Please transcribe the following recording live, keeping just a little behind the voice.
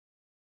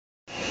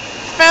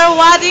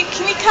Wadi,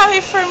 can you come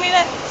here for a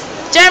minute?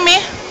 Jeremy,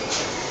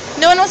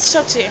 no one wants to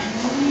talk to you.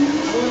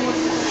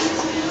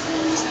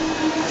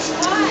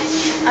 Why?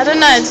 I don't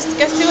know, just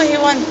go see what he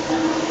wants.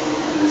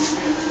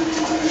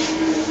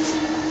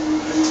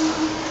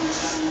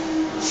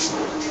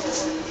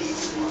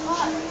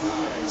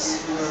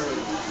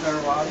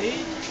 Fera,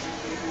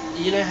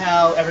 you know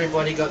how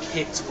everybody got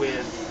picked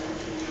with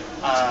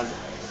a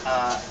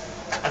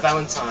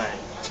Valentine?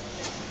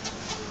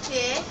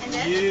 Yeah, and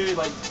then? You,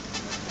 like...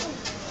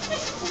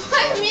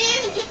 What I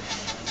mean?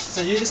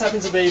 So you just happen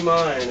to be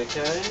mine,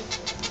 okay?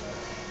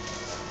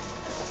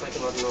 Let's make a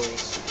lot of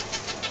noise.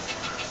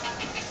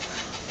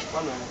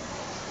 One minute.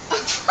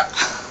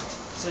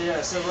 So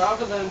yeah, so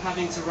rather than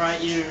having to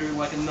write you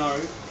like a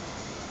note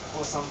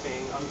or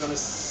something, I'm gonna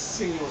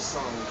sing you a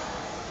song.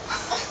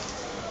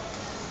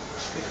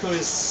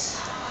 Because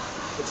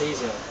it's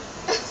easier.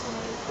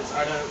 Because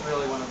I don't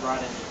really want to write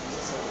anything,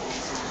 so I'm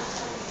singing a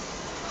song.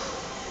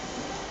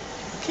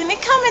 Can you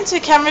come into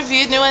camera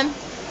view, Nguyen?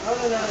 No.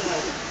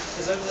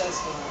 Because over there's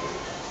fine.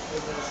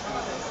 Over there's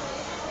fine.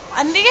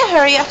 I need to get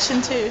her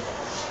reaction too.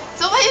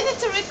 So why you need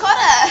to record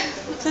it?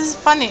 This is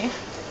funny.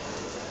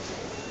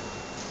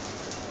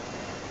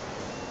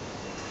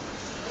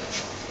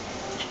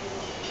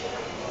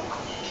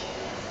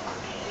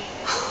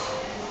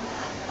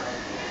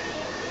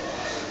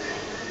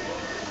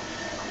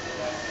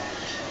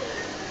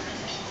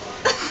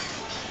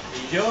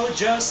 You're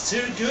just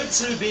too good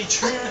to be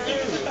true.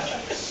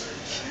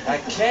 I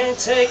can't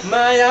take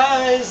my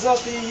eyes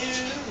off of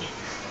you.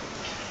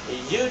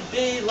 You'd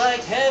be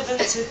like heaven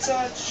to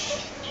touch.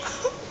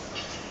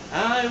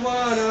 I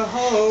wanna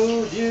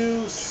hold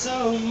you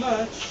so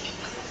much.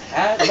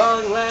 At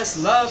long last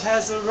love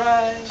has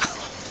arrived,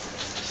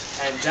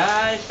 and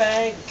I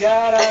thank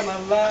God I'm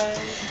alive.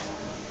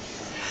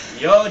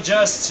 You're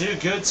just too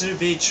good to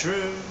be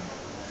true.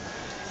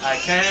 I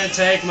can't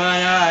take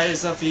my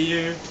eyes off of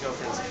you.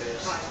 Girlfriend's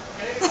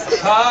first.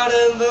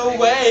 Pardon the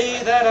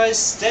way that I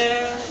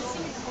stare.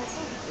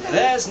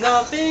 There's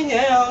nothing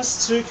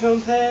else to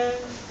compare.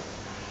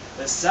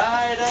 The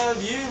sight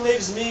of you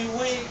leaves me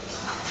weak.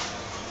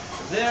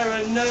 There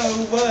are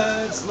no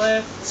words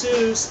left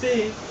to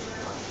speak.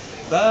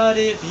 But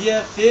if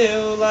you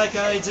feel like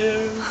I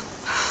do,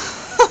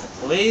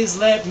 please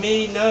let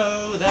me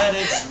know that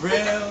it's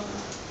real.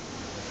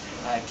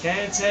 I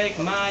can't take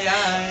my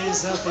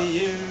eyes off of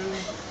you.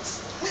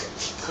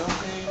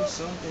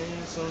 Something.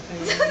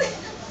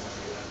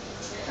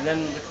 And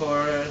then the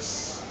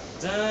chorus.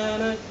 Da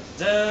da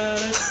da da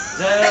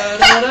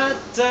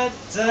da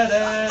da da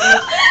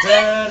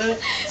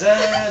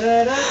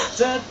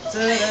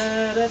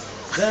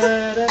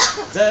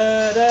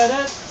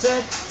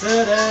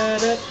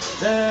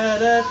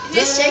da.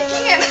 He's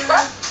shaking it.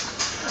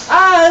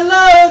 I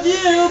love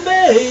you,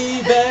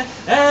 baby,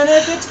 and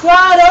if it's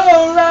quite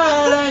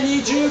alright, I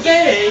need you,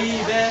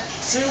 baby,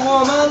 to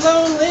warm a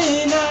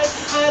lonely night.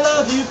 I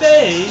love you,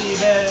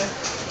 baby.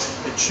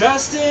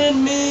 Trust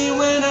in me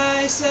when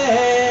I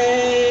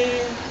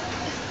say,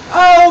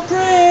 oh,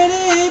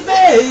 pretty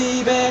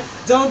baby,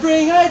 don't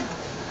bring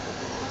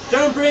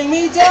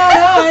me down,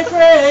 I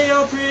pray.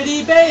 Oh,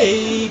 pretty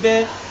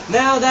baby,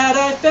 now that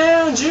I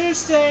found you,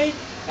 stay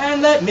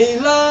and let me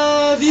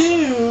love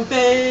you,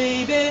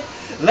 baby.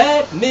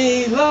 Let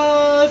me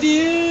love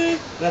you.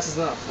 That's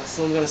enough. That's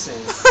all I'm gonna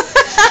sing.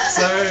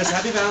 So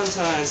happy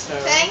Valentine's,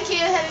 Fera. Thank you.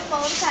 Happy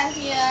Valentine's,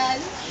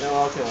 Nguyen. You're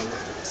welcome.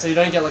 So you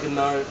don't get like a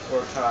note or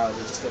a card.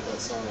 You just get that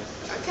song.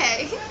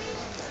 Okay.